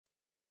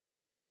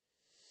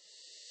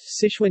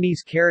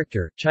Sichuanese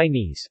character,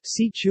 Chinese,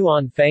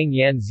 Sichuan Fang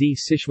Yan Z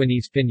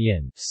Sichuanese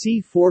pinyin,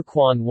 C4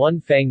 Quan 1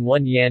 Fang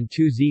 1 Yan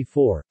 2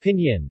 Z4,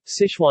 pinyin,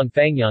 Sichuan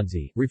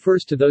Fangyanzi,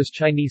 refers to those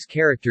Chinese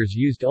characters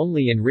used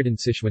only in written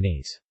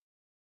Sichuanese.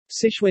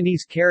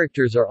 Sichuanese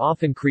characters are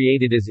often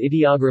created as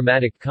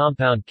ideogrammatic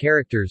compound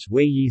characters,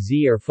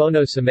 Weiyi or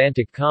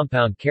phono-semantic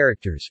compound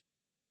characters.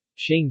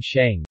 Xing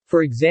Sheng.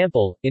 For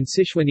example, in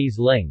Sichuanese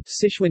leng,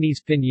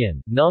 Sichuanese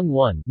pinyin, nong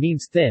 1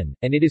 means thin,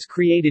 and it is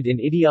created in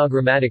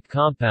ideogrammatic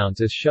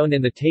compounds as shown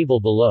in the table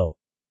below.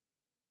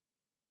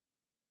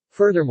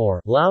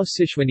 Furthermore, Lao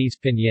Sichuanese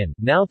pinyin,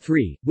 now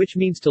 3, which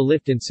means to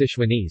lift in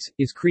Sichuanese,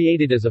 is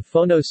created as a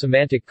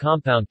phono-semantic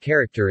compound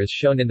character as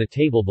shown in the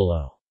table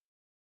below.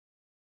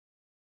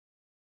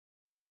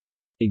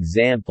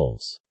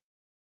 Examples.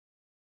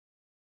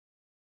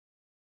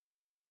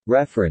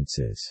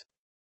 References.